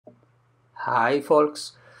Hi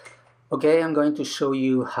folks. Okay, I'm going to show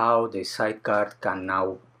you how the SidecarT can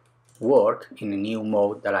now work in a new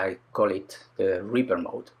mode that I call it the Reaper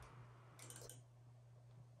mode.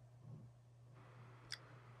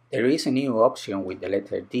 There is a new option with the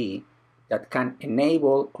letter D that can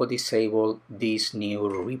enable or disable this new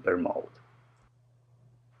Reaper mode.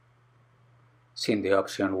 Since the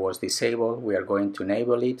option was disabled, we are going to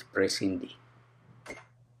enable it pressing D.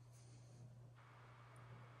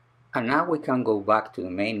 And now we can go back to the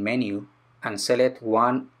main menu and select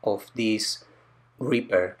one of these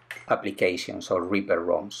Reaper applications or Reaper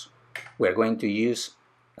ROMs. We're going to use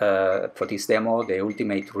for this demo the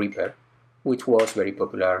Ultimate Reaper, which was very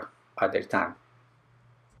popular at the time.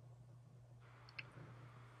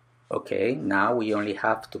 Okay, now we only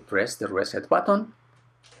have to press the reset button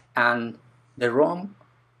and the ROM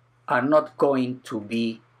are not going to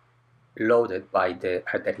be loaded by the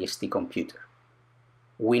Atari ST computer.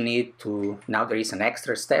 We need to, now there is an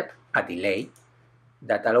extra step, a delay,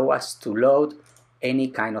 that allows us to load any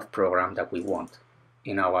kind of program that we want.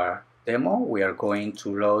 In our demo, we are going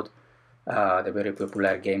to load the very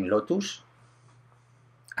popular game Lotus.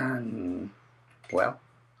 And, well,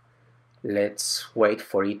 let's wait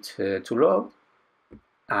for it to load.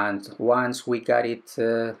 And once we got it,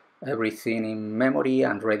 everything in memory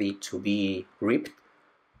and ready to be ripped,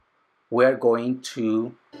 we're going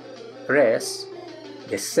to press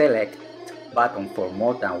the select button for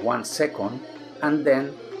more than 1 second, and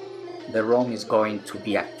then the ROM is going to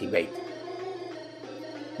be activated.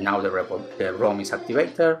 Now the ROM is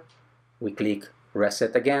activated, we click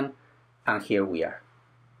reset again, and here we are.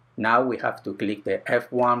 Now we have to click the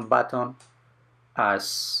F1 button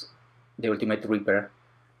as the Ultimate Reaper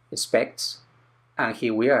expects, and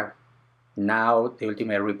here we are. Now the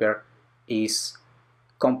Ultimate Reaper is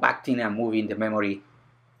compacting and moving the memory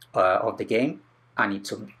of the game and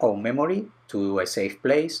its own memory to a safe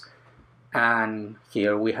place, and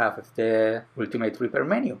here we have the Ultimate Reaper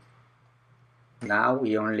menu. Now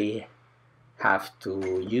we only have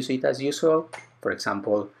to use it as usual, for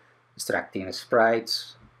example, extracting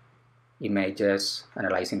sprites, images,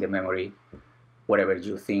 analyzing the memory, whatever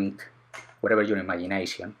you think, whatever your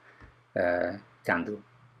imagination can do.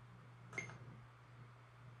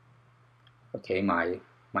 Okay, my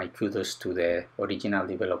kudos to the original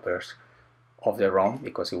developers of the ROM,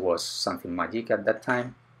 because it was something magic at that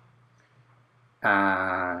time.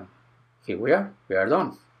 Here we are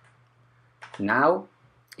done. Now,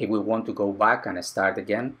 if we want to go back and start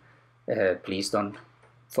again, please don't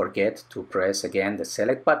forget to press again the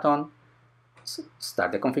select button,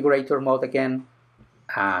 start the configurator mode again,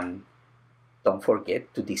 and don't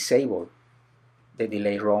forget to disable the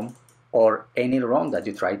delay ROM, or any ROM that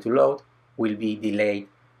you try to load will be delayed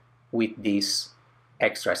with this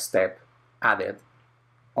extra step added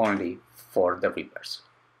only for the Reapers.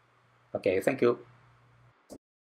 Okay, thank you.